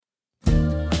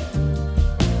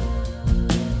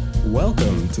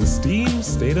to STEAM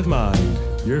State of Mind,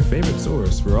 your favorite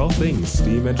source for all things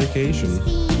STEAM education.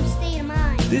 STEAM State of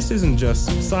Mind. This isn't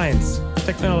just science,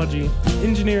 technology,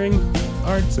 engineering,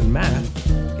 arts, and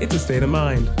math. It's a state of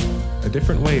mind, a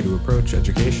different way to approach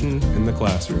education in the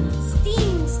classroom.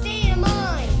 STEAM State of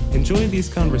Mind. Enjoy these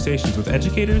conversations with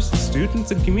educators,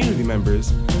 students, and community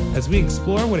members as we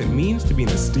explore what it means to be in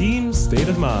a STEAM state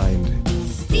of mind.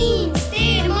 STEAM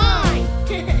State of Mind.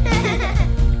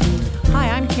 Hi,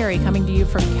 I'm Carrie, coming to you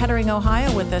from Kettering,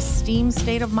 Ohio with a STEAM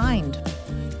State of Mind.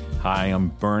 Hi, I'm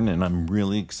Bern, and I'm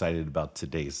really excited about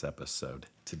today's episode.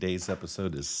 Today's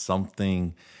episode is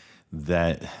something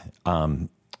that the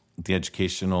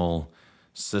educational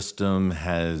system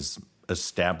has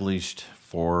established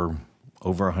for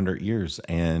over 100 years,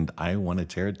 and I want to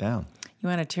tear it down. You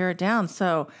want to tear it down.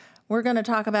 So we're going to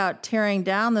talk about tearing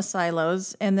down the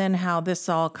silos and then how this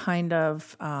all kind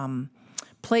of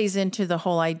plays into the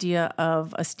whole idea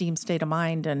of a STEAM state of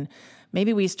mind. And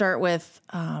maybe we start with,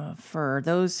 for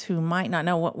those who might not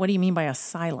know, what do you mean by a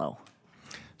silo?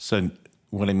 So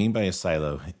what I mean by a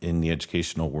silo in the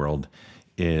educational world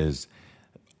is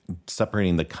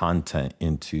separating the content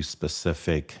into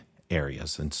specific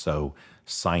areas. And so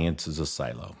science is a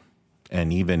silo.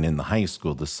 And even in the high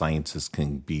school, the sciences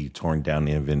can be torn down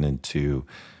even into,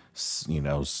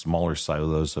 smaller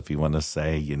silos, if you want to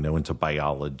say, into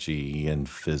biology and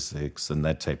physics and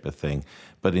that type of thing.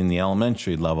 But in the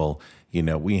elementary level,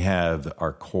 we have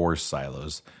our core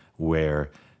silos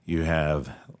where you have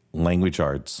language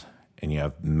arts and you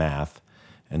have math,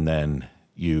 and then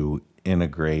you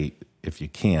integrate if you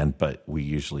can, but we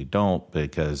usually don't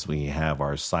because we have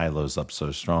our silos up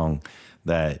so strong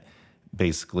that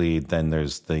basically then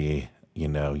there's the,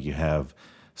 you have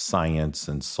science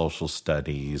and social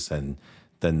studies, and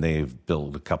then they've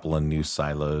built a couple of new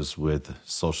silos with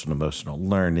social and emotional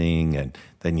learning, and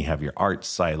then you have your art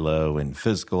silo and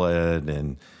physical ed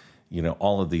and,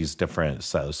 all of these different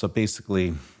silos. So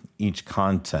basically each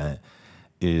content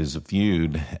is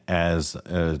viewed as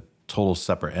a total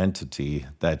separate entity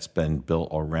that's been built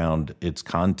around its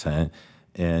content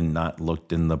and not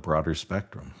looked in the broader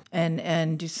spectrum.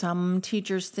 And do some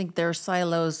teachers think their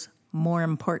silos more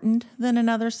important than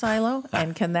another silo?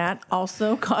 And can that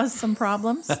also cause some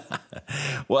problems?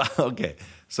 Well, okay.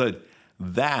 So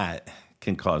that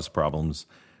can cause problems,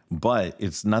 but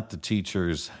it's not the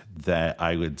teachers that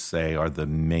I would say are the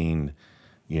main,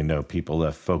 people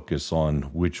that focus on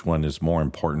which one is more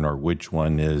important or which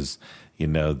one is,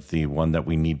 the one that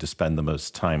we need to spend the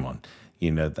most time on.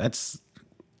 That's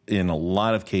in a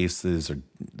lot of cases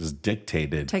is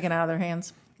dictated. Taken out of their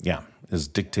hands. Yeah, is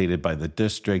dictated by the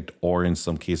district or in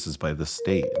some cases by the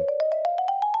state.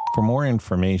 For more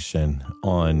information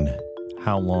on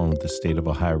how long the state of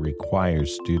Ohio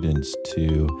requires students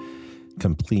to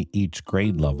complete each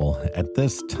grade level, at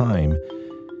this time,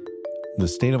 the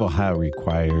state of Ohio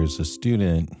requires a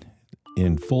student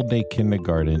in full-day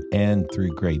kindergarten and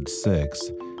through grade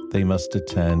 6, they must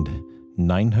attend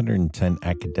 910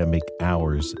 academic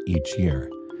hours each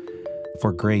year.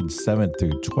 For grades 7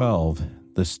 through 12,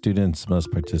 the students must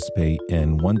participate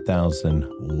in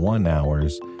 1,001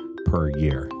 hours per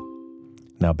year.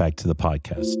 Now back to the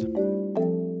podcast.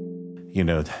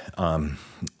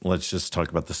 Let's just talk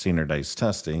about the standardized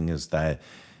testing is that,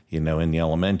 in the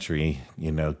elementary,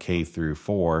 K through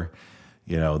 4,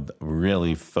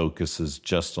 really focuses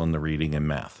just on the reading and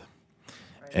math.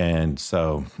 Right. And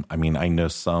so, I know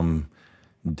some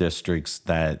districts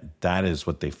that is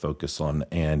what they focus on.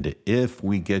 And if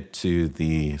we get to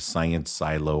the science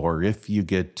silo, or if you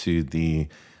get to the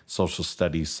social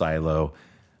studies silo,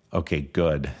 okay,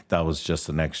 good. That was just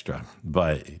an extra.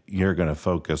 But you're going to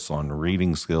focus on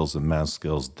reading skills and math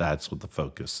skills. That's what the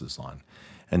focus is on.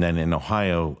 And then in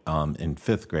Ohio, in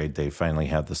 5th grade, they finally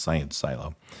have the science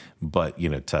silo, but,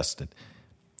 tested.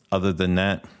 Other than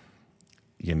that,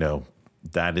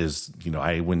 that is,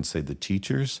 I wouldn't say the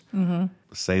teachers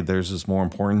say theirs is more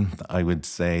important. I would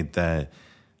say that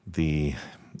the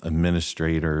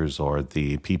administrators or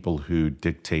the people who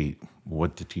dictate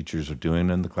what the teachers are doing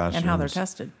in the classroom. And how they're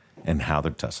tested. And how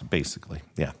they're tested, basically,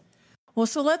 yeah. Well,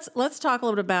 so let's talk a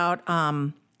little bit about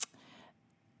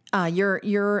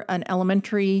you're an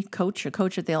elementary coach, a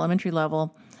coach at the elementary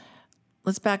level.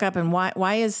 Let's back up and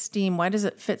why is STEAM? Why does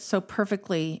it fit so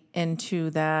perfectly into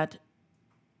that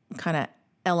kind of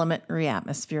elementary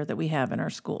atmosphere that we have in our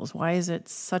schools? Why is it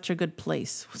such a good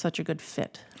place, such a good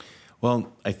fit?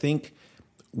 Well, I think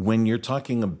when you're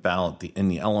talking about in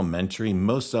the elementary,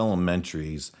 most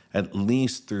elementaries, at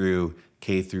least through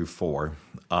K through 4,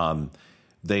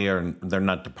 they're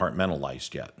not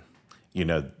departmentalized yet.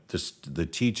 The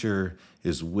teacher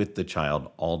is with the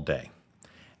child all day,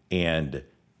 and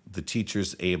the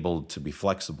teacher's able to be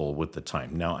flexible with the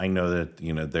time. Now, I know that,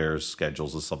 there's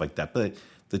schedules and stuff like that, but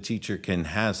the teacher can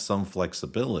have some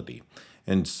flexibility.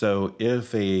 And so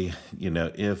if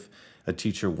if a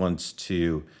teacher wants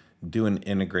to do an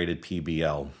integrated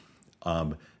PBL,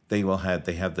 they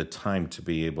have the time to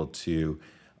be able to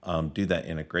do that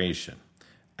integration.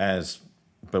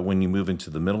 But when you move into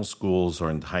the middle schools or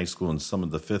in high school and some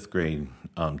of the fifth grade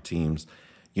teams,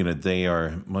 they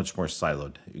are much more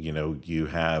siloed. You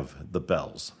have the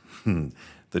bells,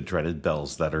 the dreaded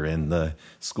bells that are in the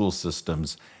school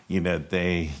systems. You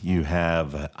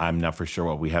have, I'm not for sure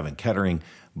what we have in Kettering,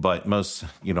 but most,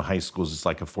 high schools, it's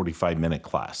like a 45-minute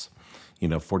class,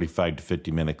 45 to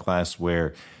 50-minute class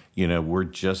where, we're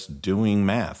just doing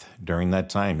math during that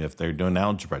time. If they're doing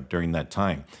algebra during that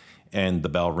time and the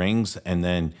bell rings and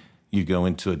then you go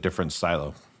into a different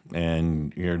silo.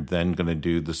 And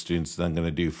the students then going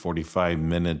to do 45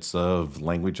 minutes of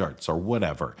language arts or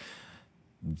whatever.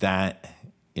 That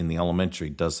in the elementary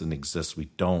doesn't exist.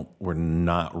 We're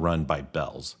not run by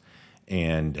bells.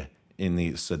 And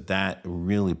so that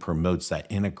really promotes that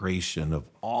integration of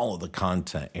all of the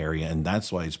content area. And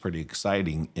that's why it's pretty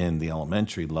exciting in the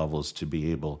elementary levels to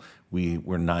be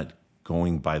we're not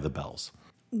going by the bells.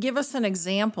 Give us an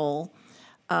example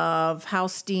of how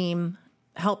STEAM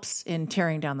helps in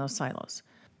tearing down those silos.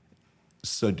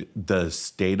 So the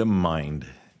state of mind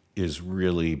is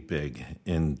really big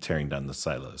in tearing down the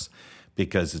silos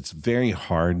because it's very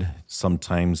hard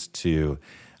sometimes to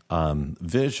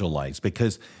visualize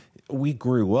because we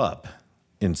grew up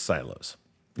in silos.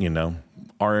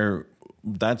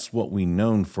 That's what we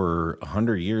known for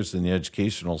 100 years in the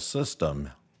educational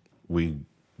system. We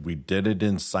did it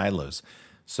in silos.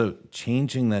 So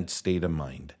changing that state of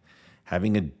mind,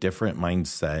 having a different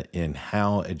mindset in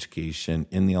how education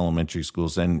in the elementary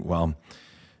schools, and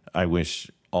I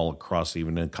wish all across,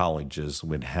 even in colleges,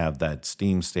 would have that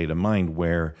STEAM state of mind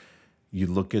where you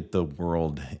look at the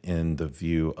world in the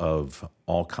view of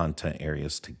all content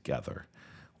areas together.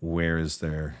 Where is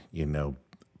there,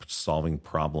 solving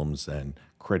problems and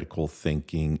critical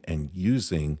thinking and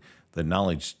using the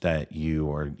knowledge that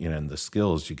and the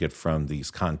skills you get from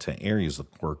these content areas, the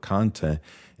core content,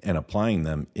 and applying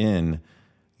them in,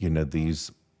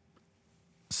 these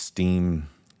STEAM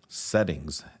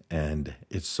settings. And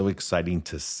it's so exciting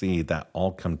to see that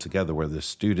all come together where the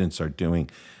students are doing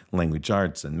language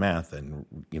arts and math and,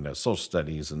 social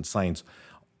studies and science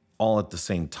all at the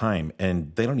same time.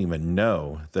 And they don't even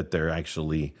know that they're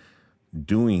actually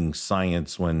doing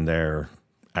science when they're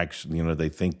actually, they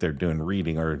think they're doing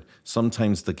reading, or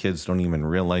sometimes the kids don't even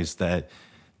realize that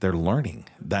they're learning.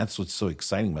 That's what's so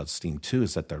exciting about STEAM too,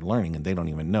 is that they're learning and they don't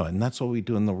even know. And that's what we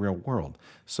do in the real world.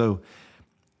 So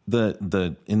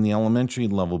in the elementary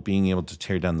level, being able to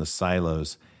tear down the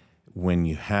silos when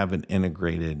you have an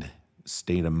integrated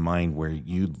state of mind where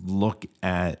you look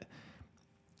at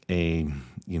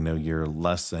your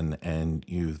lesson and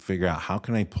you figure out how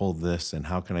can I pull this and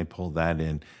how can I pull that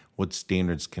in? What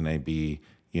standards can I be,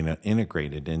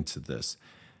 integrated into this?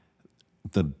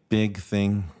 The big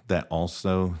thing that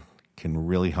also can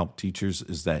really help teachers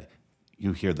is that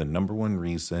you hear the number one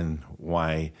reason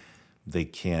why they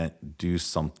can't do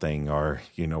something or,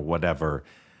 whatever,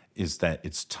 is that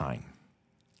it's time.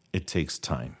 It takes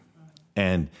time.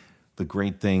 And the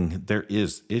great thing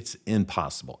it's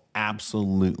impossible,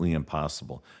 absolutely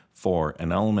impossible for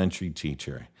an elementary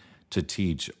teacher to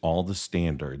teach all the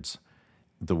standards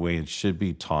the way it should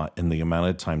be taught in the amount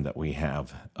of time that we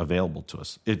have available to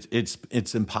us.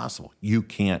 It's impossible. You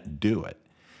can't do it.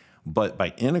 But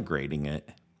by integrating it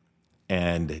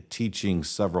and teaching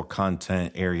several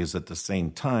content areas at the same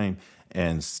time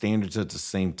and standards at the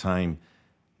same time,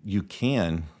 you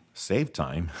can save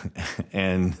time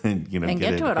and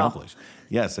get it accomplished.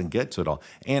 Yes, and get to it all.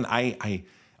 And I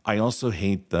also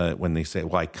hate when they say,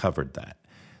 well, I covered that.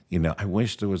 I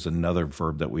wish there was another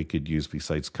verb that we could use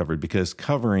besides covered, because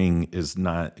covering is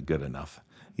not good enough.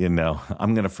 I'm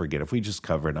going to forget. If we just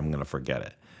cover it, I'm going to forget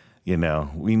it.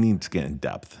 We need to get in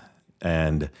depth.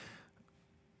 And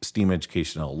STEAM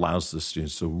education allows the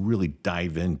students to really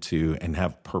dive into and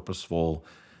have purposeful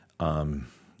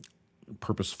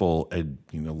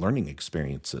learning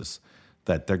experiences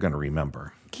that they're going to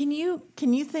remember. Can you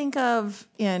think of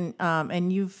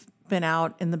and you've been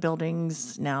out in the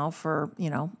buildings now for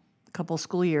a couple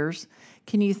school years.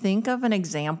 Can you think of an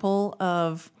example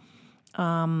of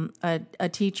a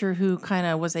teacher who kind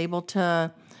of was able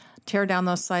to tear down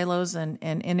those silos and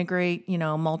integrate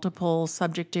multiple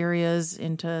subject areas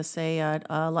into, say,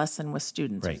 a lesson with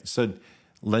students? Right. So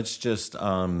let's just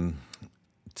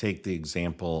take the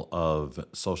example of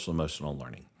social emotional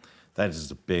learning. That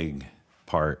is a big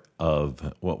part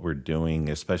of what we're doing,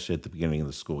 especially at the beginning of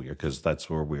the school year, because that's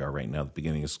where we are right now, the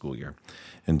beginning of school year.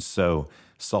 And so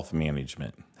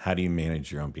self-management, how do you manage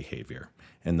your own behavior?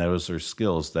 And those are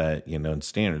skills that, and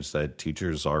standards that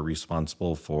teachers are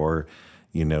responsible for,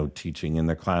 teaching in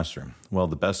their classroom. Well,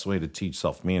 the best way to teach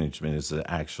self-management is to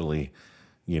actually,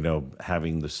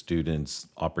 having the students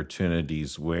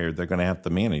opportunities where they're going to have to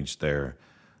manage their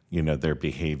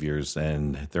behaviors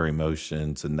and their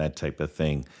emotions and that type of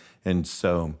thing. And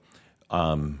so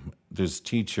there's a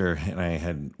teacher, and I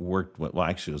had worked with, well,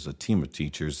 actually it was a team of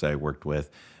teachers that I worked with,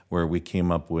 where we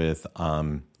came up with,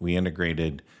 we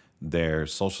integrated their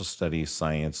social studies,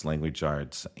 science, language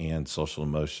arts, and social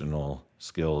emotional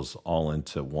skills all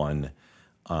into one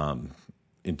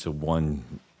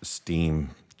STEAM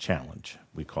challenge.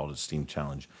 We called it STEAM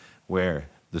challenge, where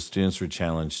the students were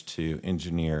challenged to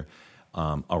engineer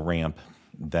a ramp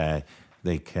that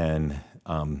they can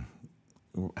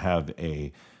have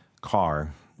a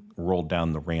car roll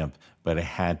down the ramp, but it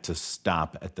had to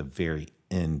stop at the very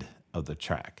end of the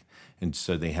track. And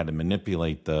so they had to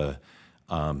manipulate the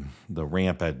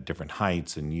ramp at different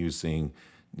heights and using,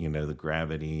 the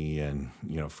gravity and,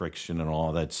 friction and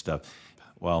all that stuff.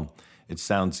 Well, it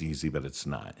sounds easy, but it's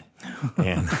not.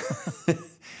 And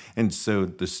and so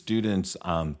the students,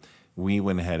 we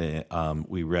went ahead and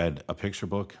we read a picture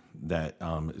book that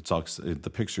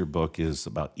the picture book is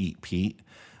about Eat Pete.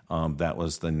 That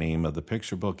was the name of the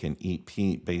picture book, and Eat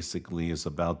Pete basically is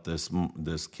about this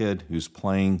kid who's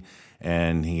playing,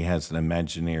 and he has an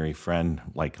imaginary friend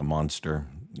like a monster,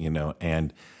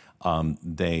 and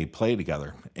they play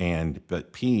together.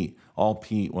 But Pete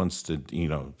wants to,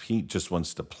 Pete just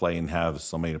wants to play and have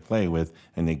somebody to play with,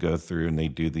 and they go through and they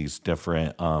do these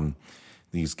different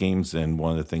these games, and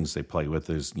one of the things they play with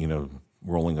is,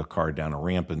 rolling a car down a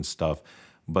ramp and stuff.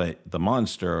 But the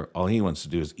monster, all he wants to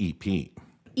do is eat Pete.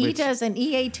 Eat as an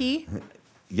EAT?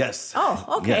 Yes. Oh,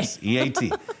 okay. Yes,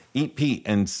 EAT. Eat Pete.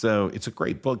 And so it's a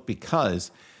great book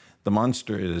because the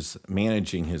monster is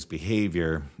managing his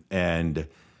behavior and,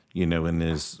 and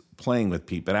is playing with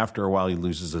Pete. But after a while, he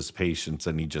loses his patience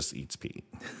and he just eats Pete.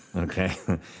 Okay.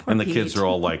 And the kids are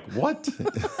all like, what?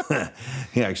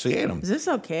 He actually ate him. Is this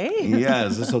okay? Yeah,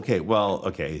 is this okay? Well,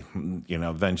 okay.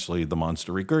 Eventually the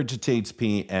monster regurgitates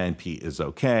Pete and Pete is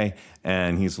okay.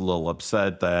 And he's a little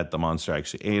upset that the monster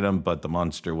actually ate him, but the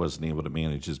monster wasn't able to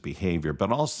manage his behavior.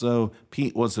 But also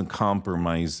Pete wasn't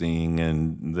compromising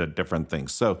and the different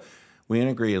things. So we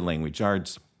integrated language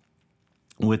arts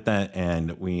with that,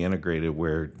 and we integrated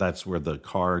that's where the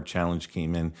car challenge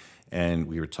came in. And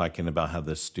we were talking about how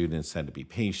the students had to be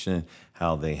patient,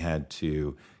 how they had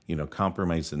to,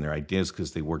 compromise in their ideas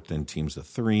because they worked in teams of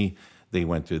 3. They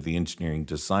went through the engineering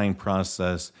design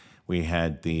process. We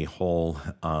had the whole,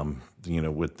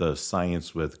 with the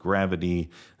science with gravity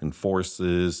and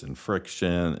forces and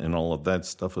friction and all of that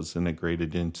stuff was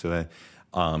integrated into it.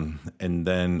 And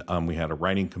then we had a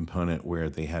writing component where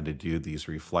they had to do these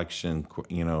reflection,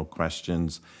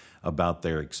 questions about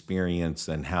their experience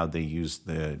and how they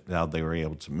how they were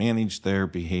able to manage their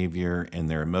behavior and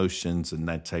their emotions and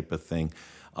that type of thing.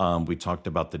 We talked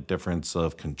about the difference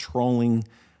of controlling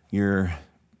your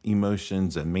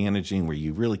emotions and managing, where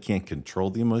you really can't control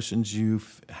the emotions you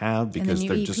have because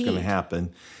they're just going to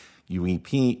happen. You eat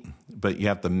Pete, but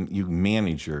you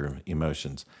manage your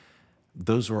emotions.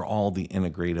 Those were all the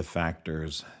integrative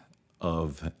factors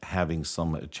of having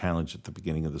a challenge at the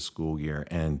beginning of the school year.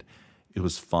 And it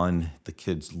was fun. The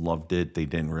kids loved it. They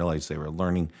didn't realize they were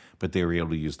learning, but they were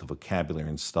able to use the vocabulary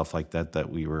and stuff like that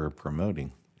we were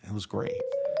promoting. It was great.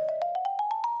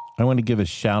 I want to give a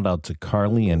shout out to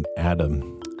Carly and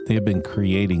Adam. They have been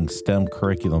creating STEM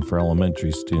curriculum for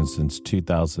elementary students since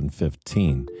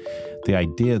 2015. The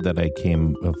idea that I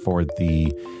came for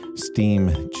the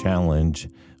STEAM challenge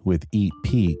with Eat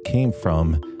Pete came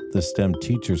from the STEM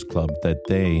Teachers Club that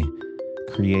they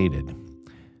created.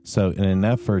 So in an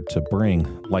effort to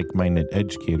bring like-minded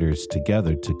educators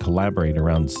together to collaborate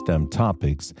around STEM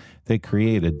topics, they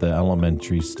created the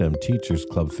Elementary STEM Teachers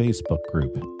Club Facebook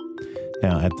group.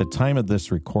 Now, at the time of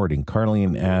this recording, Carly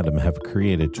and Adam have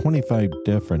created 25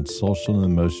 different social and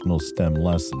emotional STEM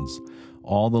lessons.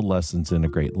 All the lessons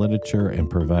integrate literature and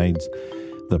provides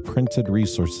the printed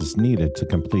resources needed to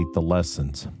complete the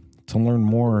lessons. To learn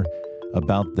more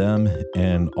about them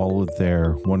and all of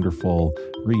their wonderful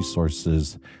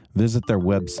resources, visit their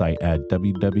website at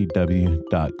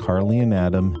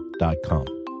www.carlyandadam.com.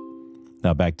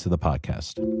 Now back to the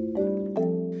podcast.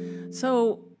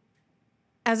 So,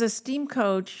 as a STEAM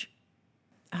coach,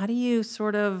 how do you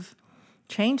sort of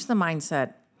change the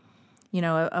mindset,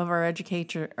 of our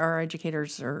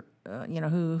educators, or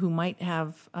who might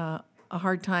have a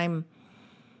hard time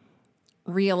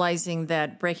realizing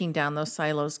that breaking down those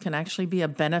silos can actually be a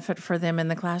benefit for them in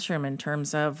the classroom in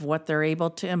terms of what they're able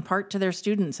to impart to their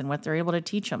students and what they're able to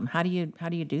teach them. How do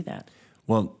you do that?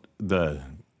 Well,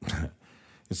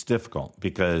 it's difficult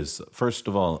because, first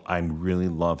of all, I really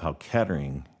love how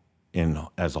Kettering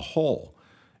as a whole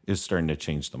is starting to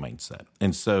change the mindset.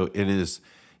 And so it is,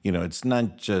 it's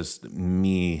not just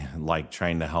me like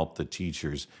trying to help the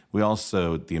teachers. We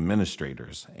also, the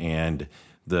administrators and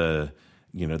the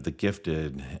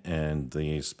gifted and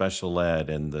the special ed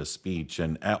and the speech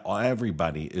and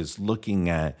everybody is looking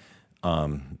at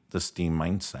the STEAM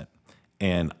mindset.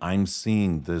 And I'm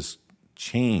seeing this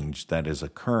change that is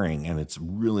occurring, and it's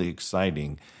really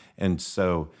exciting. And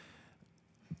so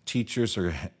teachers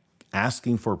are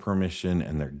asking for permission,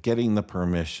 and they're getting the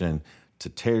permission to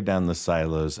tear down the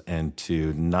silos and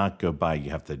to not go by.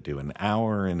 You have to do an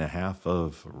hour and a half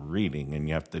of reading, and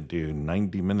you have to do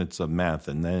 90 minutes of math,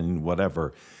 and then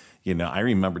whatever. I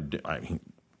remember,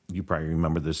 you probably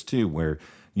remember this too, where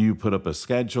you put up a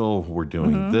schedule. We're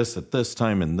doing this at this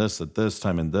time, and this at this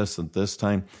time, and this at this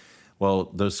time.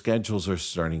 Well, those schedules are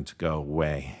starting to go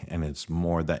away, and it's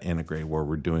more that integrate where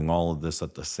we're doing all of this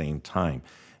at the same time.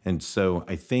 And so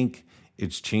I think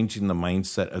it's changing the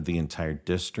mindset of the entire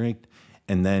district,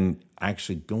 and then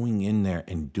actually going in there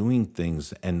and doing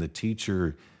things, and the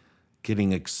teacher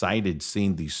getting excited,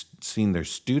 seeing their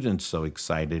students so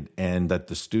excited, and that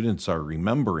the students are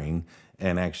remembering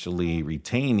and actually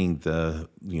retaining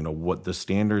what the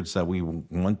standards that we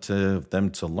want them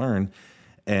to learn.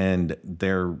 And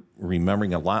they're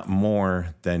remembering a lot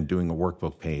more than doing a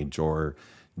workbook page or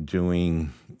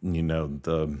doing,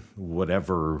 the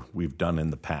whatever we've done in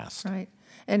the past. Right.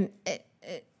 And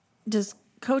does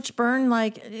Coach Byrne,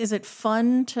 is it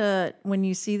fun when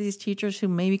you see these teachers who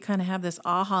maybe kind of have this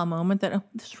aha moment that,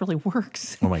 this really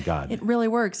works? Oh, my God. It really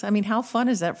works. I mean, how fun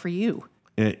is that for you?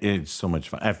 It's so much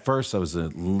fun. At first, I was a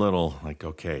little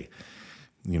okay,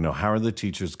 how are the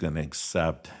teachers going to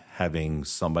accept having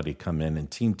somebody come in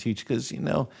and team teach? Because,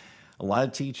 a lot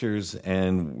of teachers,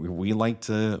 and we like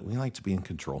to be in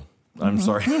control. I'm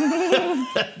sorry.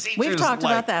 We've talked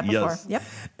about that before. Yes. Yep.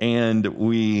 And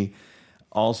we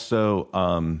also,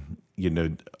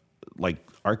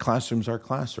 our classroom's our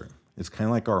classroom. It's kind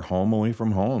of like our home away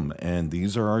from home. And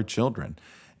these are our children.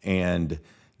 And,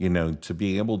 to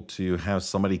be able to have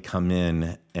somebody come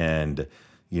in and,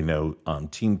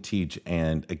 team teach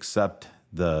and accept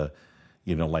the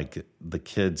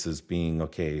kids as being,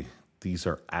 okay, these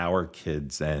are our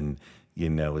kids, and,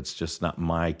 it's just not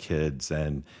my kids,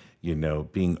 and,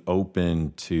 being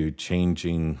open to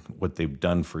changing what they've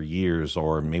done for years,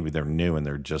 or maybe they're new and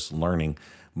they're just learning.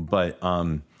 But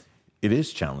it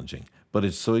is challenging, but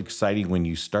it's so exciting when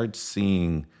you start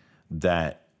seeing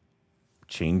that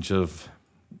change of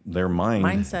their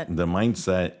mindset, the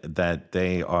mindset that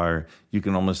they are, you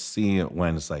can almost see it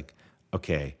when it's like,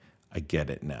 okay, I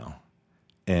get it now.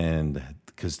 And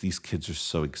because these kids are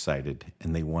so excited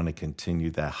and they want to continue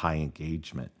that high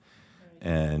engagement. Right.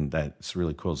 And that's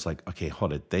really cool. It's like, okay,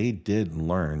 hold it. They did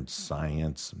learn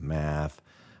science, math,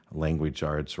 language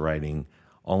arts, writing,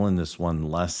 all in this one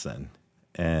lesson.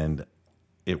 And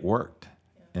it worked.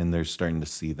 Yeah. And they're starting to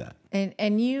see that.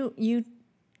 And you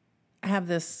have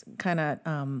this kind of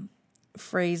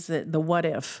phrase that the what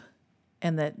if,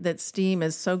 and that STEAM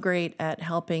is so great at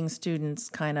helping students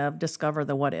kind of discover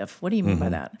the what if. What do you mean by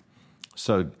that?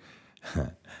 So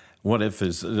what if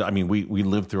is, we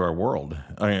live through our world.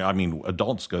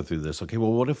 Adults go through this. Okay,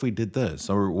 well, what if we did this?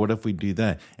 Or what if we do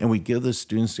that? And we give the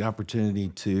students the opportunity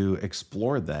to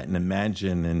explore that and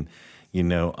imagine and,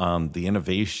 the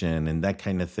innovation and that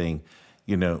kind of thing.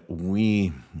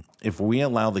 If we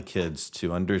allow the kids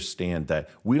to understand that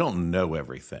we don't know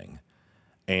everything,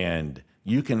 and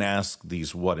you can ask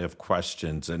these what if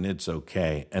questions, and it's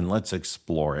okay, and let's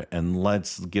explore it, and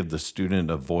let's give the student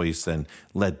a voice and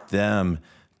let them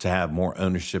to have more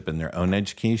ownership in their own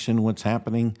education, what's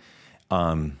happening.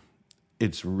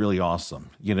 It's really awesome.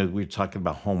 We were talking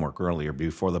about homework earlier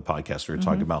before the podcast. We were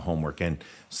talking about homework, and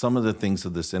some of the things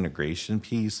of this integration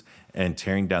piece and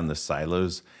tearing down the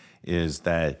silos is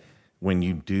that when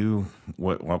you do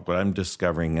what I'm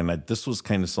discovering, and this was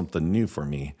kind of something new for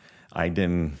me. I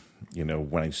didn't,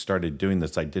 when I started doing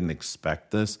this, I didn't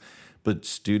expect this, but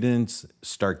students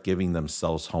start giving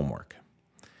themselves homework.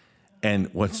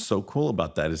 And what's so cool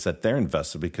about that is that they're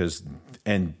invested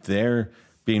and they're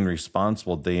being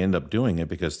responsible. They end up doing it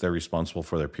because they're responsible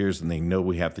for their peers, and they know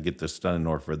we have to get this done in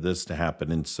order for this to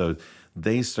happen. And so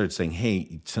they start saying,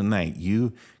 hey, tonight,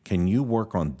 can you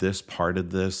work on this part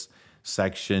of this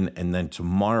section, and then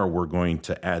tomorrow we're going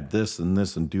to add this and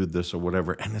this and do this or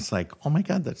whatever. And it's like, oh my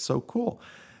God, that's so cool.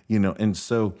 And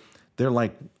so they're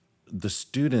like, the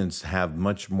students have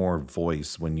much more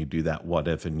voice when you do that what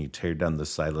if and you tear down the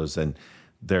silos, and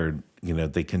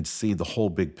they can see the whole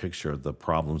big picture of the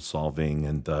problem solving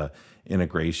and the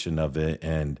integration of it.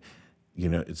 And,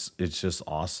 it's just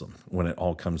awesome when it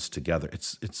all comes together.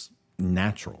 It's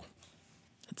natural.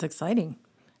 It's exciting.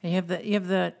 And you have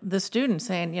the student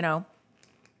saying, you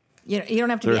don't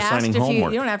have to be asked if you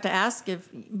don't have to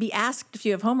be asked if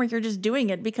you have homework. You're just doing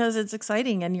it because it's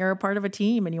exciting and you're a part of a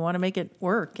team and you want to make it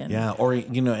work. And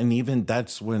and even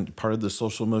that's when part of the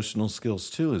social emotional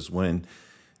skills too is when,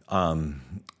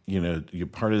 you're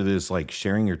part of it is like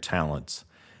sharing your talents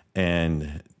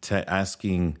and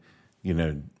asking,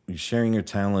 sharing your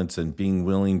talents and being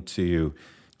willing to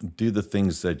do the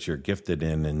things that you're gifted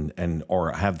in and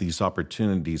or have these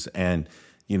opportunities and,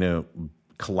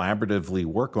 collaboratively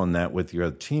work on that with your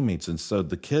other teammates. And so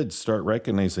the kids start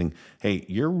recognizing, hey,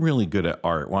 you're really good at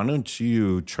art. Why don't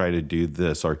you try to do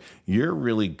this? Or you're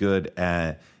really good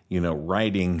at,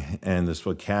 writing and this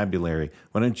vocabulary.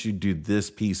 Why don't you do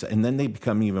this piece? And then they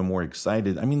become even more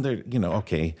excited. I mean, they're,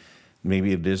 okay,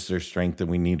 maybe it is their strength and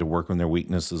we need to work on their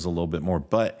weaknesses a little bit more.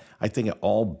 But I think it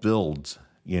all builds,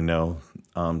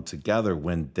 together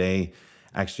when they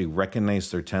actually recognize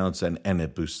their talents and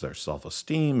it boosts their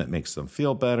self-esteem. It makes them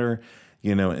feel better,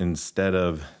 instead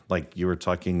of like you were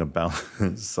talking about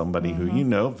somebody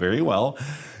who very well,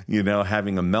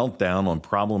 having a meltdown on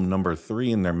problem number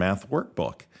 3 in their math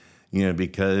workbook,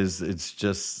 because it's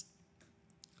just,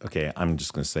 okay, I'm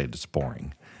just going to say it's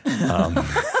boring, and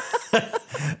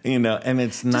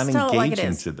it's not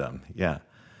engaging to them. Yeah.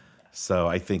 So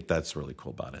I think that's really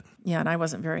cool about it. Yeah, and I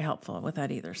wasn't very helpful with that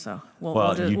either. So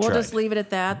we'll just leave it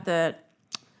at that. That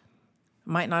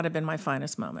might not have been my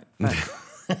finest moment, but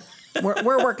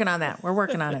we're working on that. We're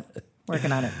working on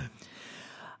it.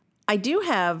 I do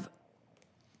have,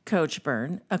 Coach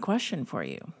Byrne, a question for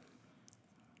you.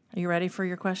 Are you ready for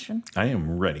your question? I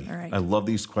am ready. All right. I love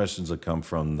these questions that come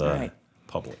from the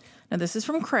public. Now, this is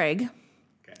from Craig,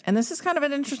 and this is kind of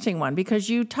an interesting one because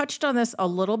you touched on this a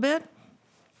little bit.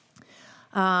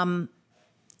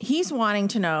 He's wanting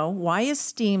to know, why is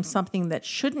STEAM something that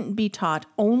shouldn't be taught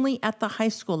only at the high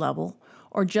school level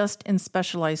or just in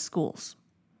specialized schools?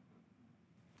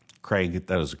 Craig,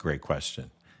 that is a great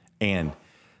question. And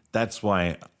that's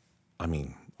why,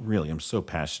 really, I'm so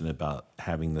passionate about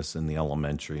having this in the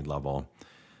elementary level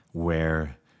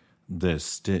where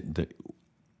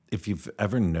if you've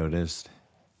ever noticed,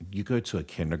 you go to a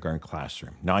kindergarten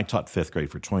classroom. Now, I taught 5th grade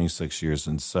for 26 years,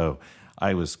 and so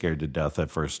I was scared to death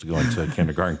at first to go into a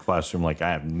kindergarten classroom. Like,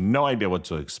 I have no idea what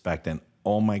to expect. And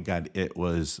oh my God, it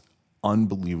was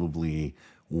unbelievably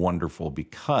wonderful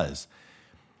because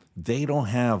they don't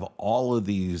have all of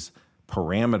these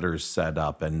parameters set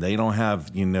up and they don't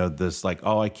have, this like,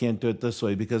 oh, I can't do it this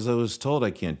way because I was told I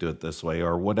can't do it this way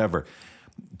or whatever.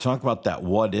 Talk about that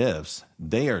what ifs.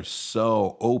 They are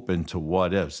so open to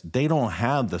what ifs. They don't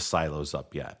have the silos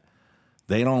up yet.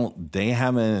 They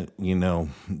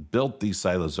haven't, built these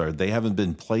silos or they haven't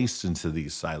been placed into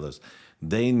these silos.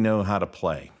 They know how to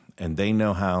play and they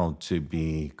know how to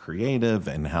be creative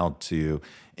and how to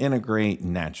integrate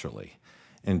naturally.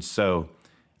 And so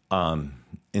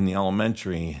in the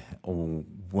elementary,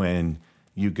 when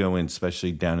you go in,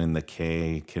 especially down in the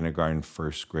kindergarten,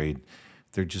 1st grade,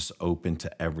 they're just open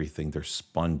to everything. They're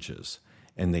sponges.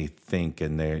 And they think,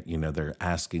 and they're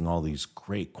asking all these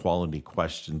great quality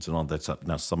questions and all that stuff.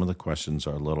 Now, some of the questions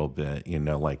are a little bit,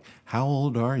 like, how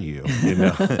old are you?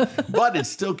 But it's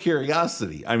still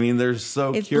curiosity. I mean, they're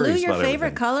so curious about everything. Is blue your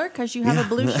favorite color because you have a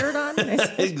blue shirt on?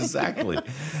 Exactly.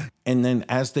 And then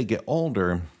as they get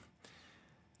older,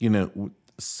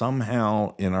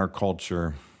 somehow in our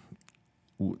culture,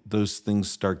 those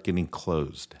things start getting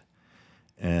closed.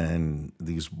 And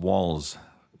these walls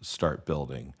start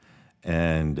building.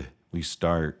 And we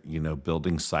start,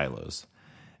 building silos.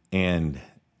 And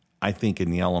I think in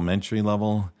the elementary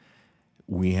level,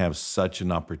 we have such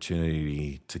an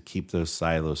opportunity to keep those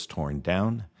silos torn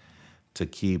down, to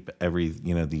keep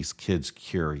these kids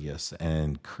curious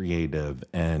and creative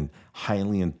and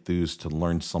highly enthused to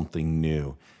learn something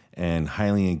new and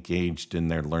highly engaged in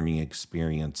their learning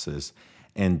experiences.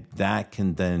 And that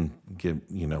can then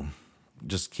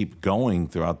just keep going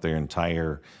throughout their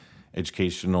entire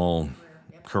educational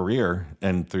career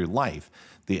and through life.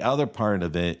 The other part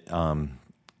of it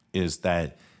is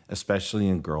that, especially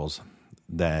in girls,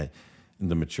 that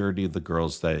the maturity of the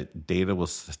girls, that data will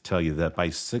tell you that by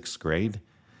 6th grade,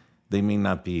 they may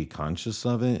not be conscious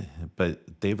of it, but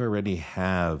they've already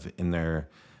have in their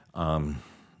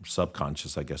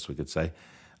subconscious, I guess we could say,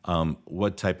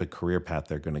 what type of career path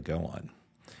they're going to go on.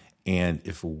 And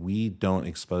if we don't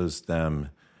expose them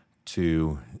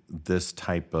to this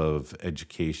type of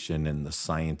education and the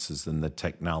sciences and the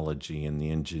technology and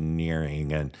the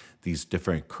engineering and these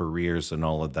different careers and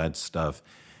all of that stuff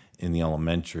in the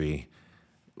elementary,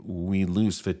 we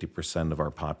lose 50% of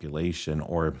our population,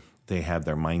 or they have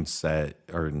their mindset,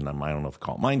 or I don't know if I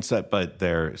call it mindset, but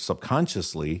they're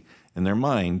subconsciously in their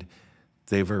mind,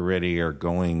 they've already are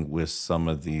going with some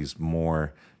of these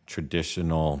more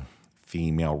traditional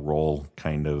female role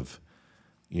kind of,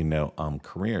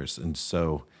 careers. And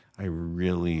so I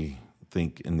really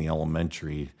think in the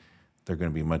elementary, they're going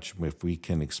to be much, if we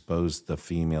can expose the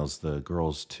females, the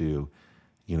girls to,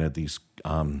 these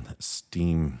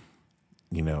STEAM,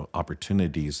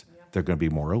 opportunities, they're going to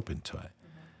be more open to it.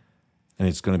 And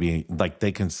it's going to be like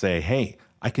they can say, hey,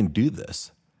 I can do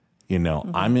this.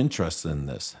 I'm interested in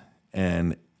this,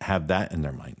 and have that in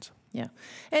their minds. Yeah.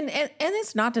 And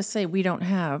it's not to say we don't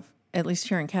have, at least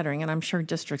here in Kettering, and I'm sure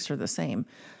districts are the same,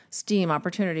 STEAM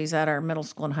opportunities at our middle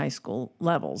school and high school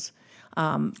levels.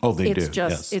 They do.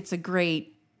 Yes. It's a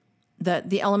great,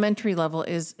 the elementary level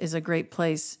is a great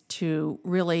place to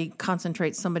really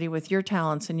concentrate somebody with your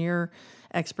talents and your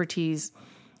expertise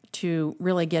to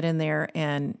really get in there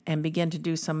and begin to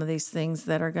do some of these things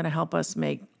that are going to help us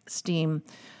make STEAM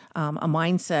a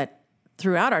mindset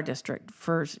throughout our district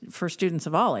for students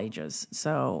of all ages.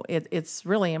 So it's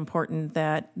really important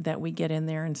that we get in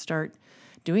there and start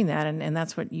doing that. And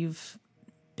that's what you've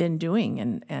been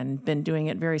doing and been doing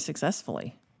it very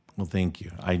successfully. Well, thank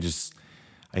you. I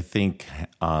think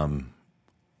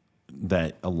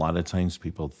that a lot of times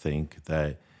people think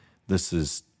that this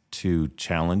is too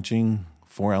challenging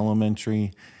for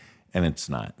elementary, and it's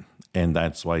not. And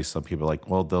that's why some people are like,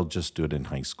 well, they'll just do it in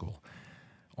high school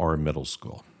or middle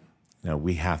school.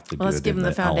 We have to do it in the elementary. Let's give them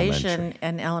the foundation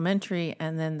and elementary,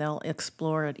 and then they'll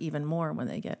explore it even more when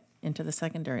they get into the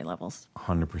secondary levels.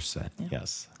 100%,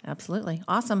 yes. Absolutely.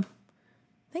 Awesome.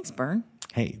 Thanks, Bern.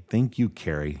 Hey, thank you,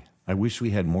 Carrie. I wish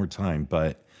we had more time,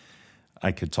 but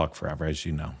I could talk forever, as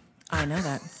you know. I know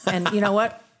that. And you know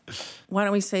what? Why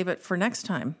don't we save it for next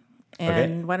time?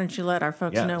 And why don't you let our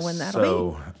folks know when that'll be?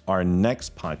 So our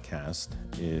next podcast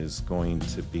is going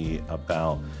to be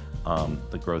about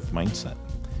the growth mindset.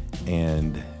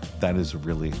 And that is a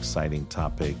really exciting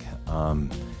topic.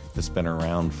 It's been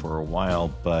around for a while,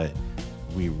 but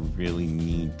we really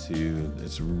need to,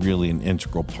 it's really an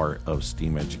integral part of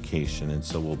STEAM education. And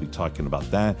so we'll be talking about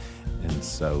that. And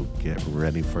so get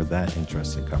ready for that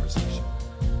interesting conversation.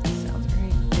 Sounds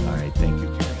great. All right. Thank you,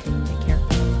 Karen.